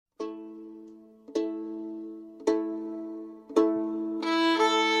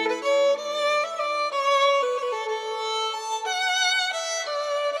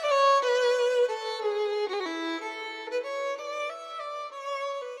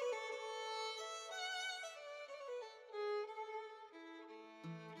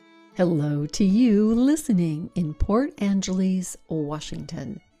Hello to you listening in Port Angeles,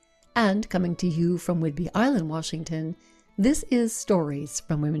 Washington. And coming to you from Whidbey Island, Washington, this is Stories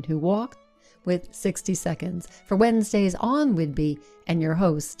from Women Who Walk with 60 Seconds for Wednesdays on Whidbey and your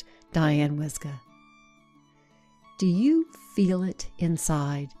host, Diane Wiska. Do you feel it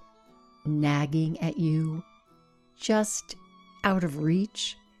inside, nagging at you, just out of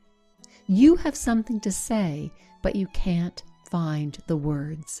reach? You have something to say, but you can't find the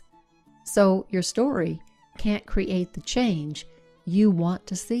words. So your story can't create the change you want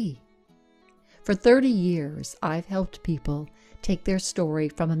to see. For 30 years, I've helped people take their story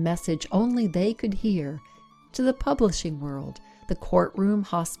from a message only they could hear to the publishing world, the courtroom,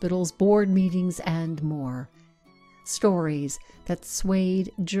 hospitals, board meetings, and more. Stories that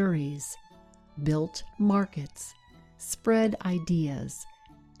swayed juries, built markets, spread ideas,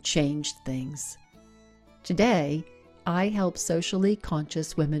 changed things. Today, I help socially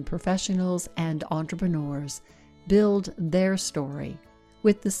conscious women professionals and entrepreneurs build their story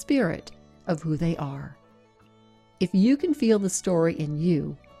with the spirit of who they are. If you can feel the story in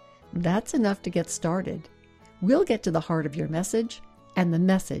you, that's enough to get started. We'll get to the heart of your message and the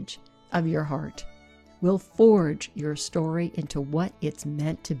message of your heart. We'll forge your story into what it's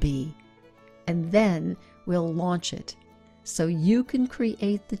meant to be. And then we'll launch it so you can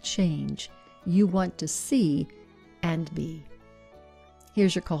create the change you want to see and be.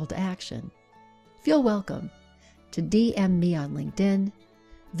 Here's your call to action. Feel welcome to DM me on LinkedIn,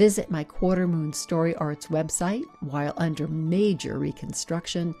 visit my Quarter Moon Story Arts website while under major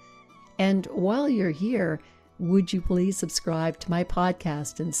reconstruction, and while you're here, would you please subscribe to my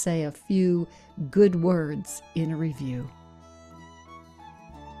podcast and say a few good words in a review?